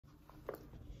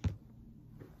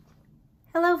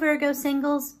Hello, Virgo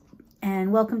singles,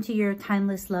 and welcome to your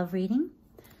timeless love reading.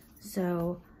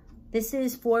 So this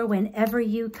is for whenever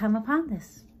you come upon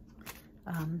this.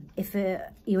 If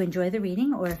you enjoy the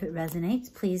reading or if it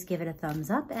resonates, please give it a thumbs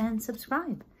up and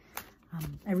subscribe.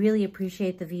 I really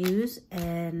appreciate the views,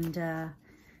 and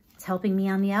it's helping me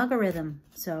on the algorithm.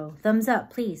 So thumbs up,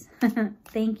 please.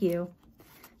 Thank you.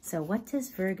 So what does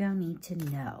Virgo need to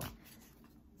know?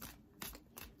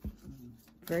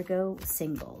 Virgo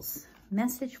singles.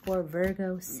 Message for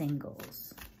Virgo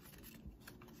singles.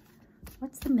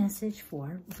 What's the message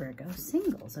for Virgo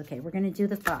singles? Okay, we're going to do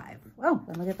the 5. Oh,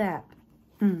 look at that.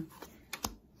 Okay.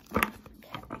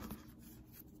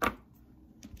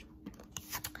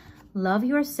 Love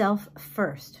yourself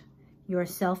first. Your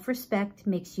self-respect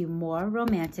makes you more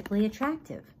romantically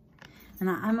attractive. And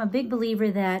I'm a big believer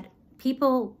that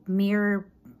people mirror,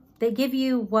 they give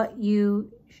you what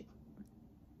you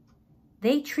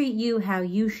they treat you how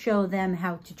you show them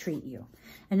how to treat you.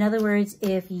 In other words,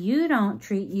 if you don't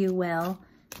treat you well,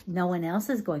 no one else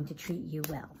is going to treat you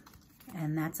well.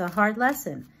 And that's a hard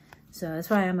lesson. So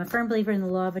that's why I'm a firm believer in the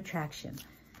law of attraction.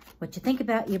 What you think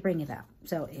about, you bring about.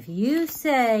 So if you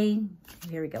say,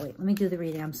 here we go. Wait, let me do the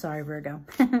reading. I'm sorry, Virgo.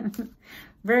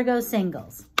 Virgo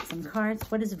singles. Some cards.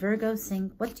 What do Virgo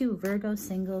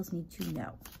singles need to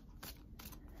know?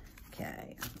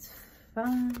 Okay, that's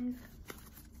 5.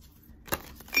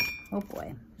 Oh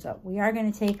boy. So we are going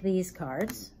to take these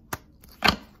cards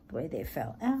the way they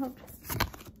fell out.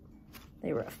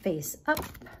 They were face up.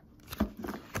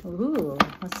 Ooh,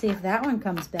 let's see if that one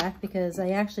comes back, because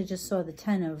I actually just saw the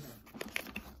 10 of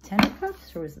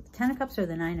Cups, or was it the 10 of Cups or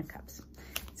the 9 of Cups?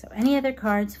 So any other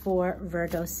cards for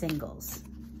Virgo singles?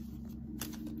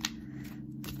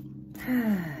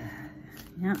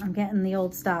 Yeah, I'm getting the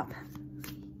old stop.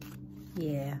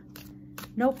 Yeah.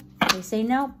 Nope. They say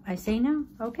no, I say no.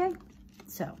 Okay,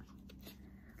 so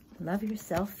love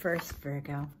yourself first,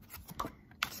 Virgo.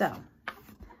 So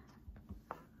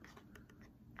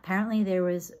apparently there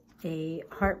was a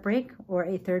heartbreak or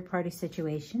a third-party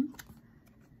situation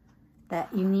that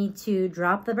you need to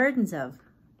drop the burdens of.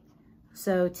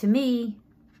 So to me,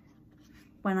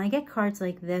 when I get cards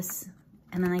like this,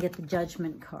 and then I get the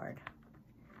Judgment card,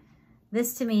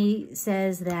 this to me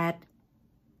says that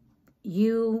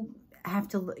you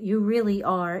really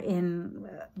are in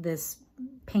this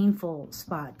painful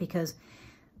spot, because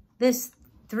this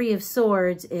 3 of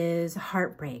Swords is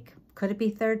heartbreak. Could it be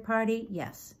third party?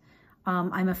 Yes.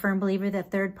 I'm a firm believer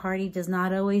that third party does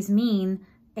not always mean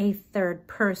a third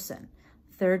person.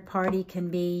 Third party can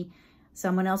be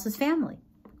someone else's family.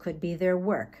 Could be their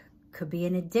work. Could be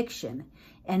an addiction.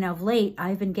 And of late,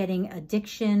 I've been getting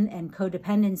addiction and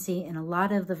codependency in a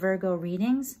lot of the Virgo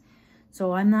readings.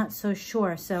 So I'm not so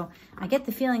sure. So I get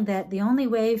the feeling that the only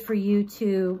way for you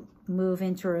to move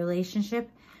into a relationship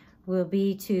will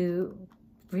be to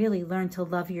really learn to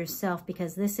love yourself,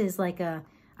 because this is like I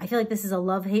feel like this is a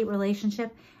love-hate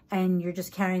relationship, and you're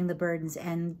just carrying the burdens.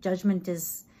 And Judgment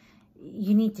is,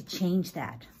 you need to change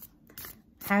that.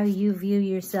 How you view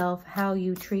yourself, how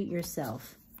you treat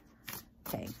yourself.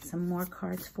 Okay, some more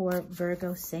cards for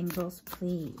Virgo singles,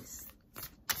 please.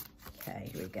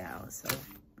 Okay, here we go. So,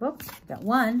 whoops, got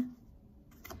 1.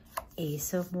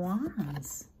 Ace of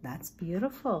Wands. That's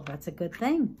beautiful. That's a good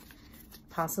thing.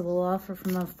 Possible offer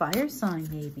from a fire sign,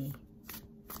 maybe.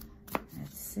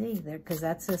 Let's see there, because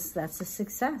that's a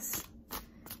success.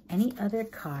 Any other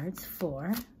cards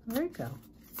for Virgo?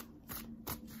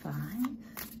 5,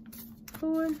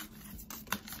 4,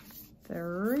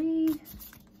 3,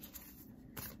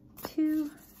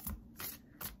 2,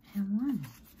 and 1.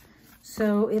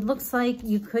 So it looks like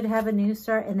you could have a new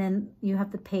start, and then you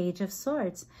have the Page of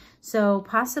Swords. So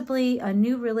possibly a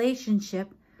new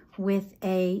relationship with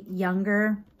a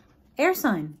younger air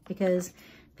sign, because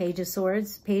Page of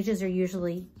Swords, pages are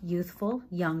usually youthful,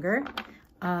 younger,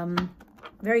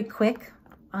 very quick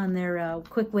on their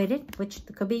quick-witted, which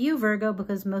could be you, Virgo,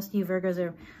 because most of you Virgos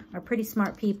are pretty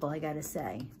smart people, I gotta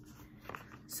say.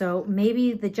 So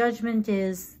maybe the Judgment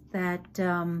is that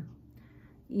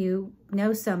you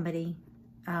know somebody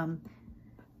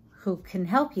who can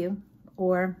help you,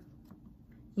 or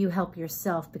you help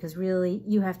yourself, because really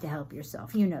you have to help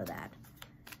yourself. You know that.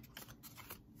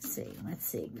 Let's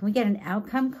see. Can we get an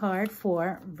outcome card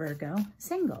for Virgo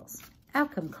singles?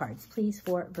 Outcome cards, please,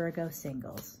 for Virgo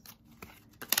singles.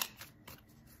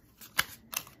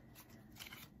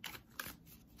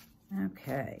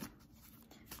 Okay.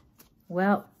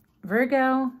 Well,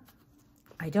 Virgo,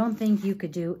 I don't think you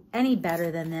could do any better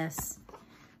than this.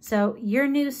 So your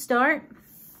new start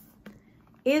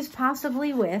is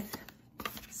possibly with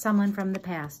someone from the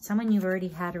past, someone you've already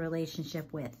had a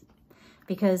relationship with.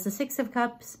 Because the Six of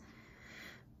Cups,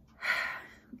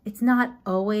 it's not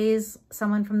always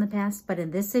someone from the past, but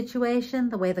in this situation,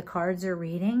 the way the cards are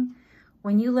reading,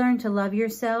 when you learn to love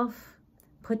yourself,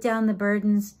 put down the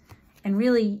burdens, and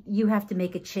really you have to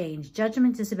make a change.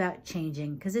 Judgment is about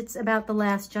changing because it's about the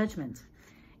last judgment.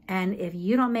 And if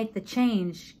you don't make the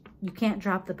change, you can't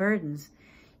drop the burdens.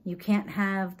 You can't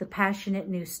have the passionate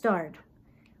new start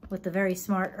with a very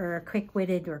smart or a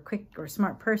quick-witted or quick or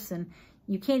smart person.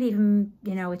 You can't even,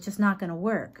 you know, it's just not going to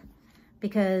work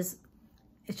because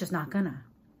it's just not gonna.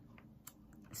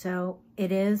 So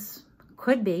it is,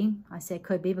 could be, I say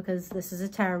could be because this is a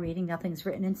tarot reading, nothing's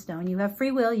written in stone. You have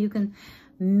free will, you can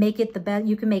make it the best,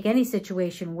 you can make any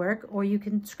situation work or you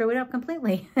can screw it up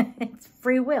completely. It's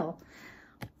free will.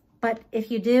 But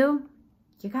if you do,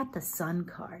 you got the Sun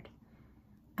card.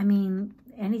 I mean,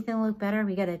 anything look better?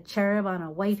 We got a cherub on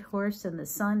a white horse and the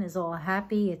sun is all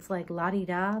happy. It's like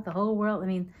la-di-da, the whole world. I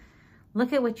mean,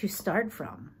 look at what you start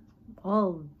from.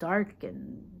 All dark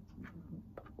and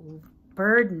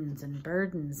burdens and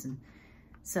burdens. And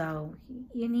so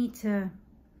you need to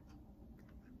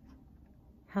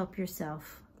help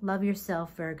yourself. Love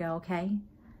yourself, Virgo, okay?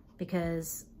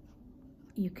 Because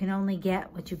you can only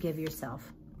get what you give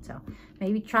yourself. So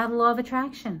maybe try the law of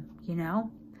attraction, you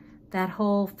know? That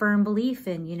whole firm belief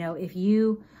in, you know, if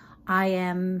you, I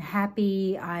am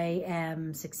happy, I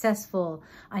am successful,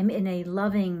 I'm in a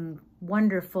loving,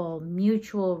 wonderful,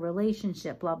 mutual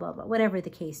relationship, blah, blah, blah, whatever the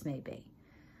case may be.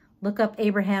 Look up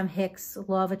Abraham Hicks,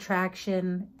 law of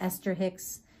attraction, Esther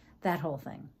Hicks, that whole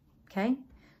thing, okay?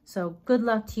 So good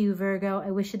luck to you, Virgo.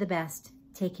 I wish you the best.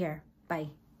 Take care. Bye.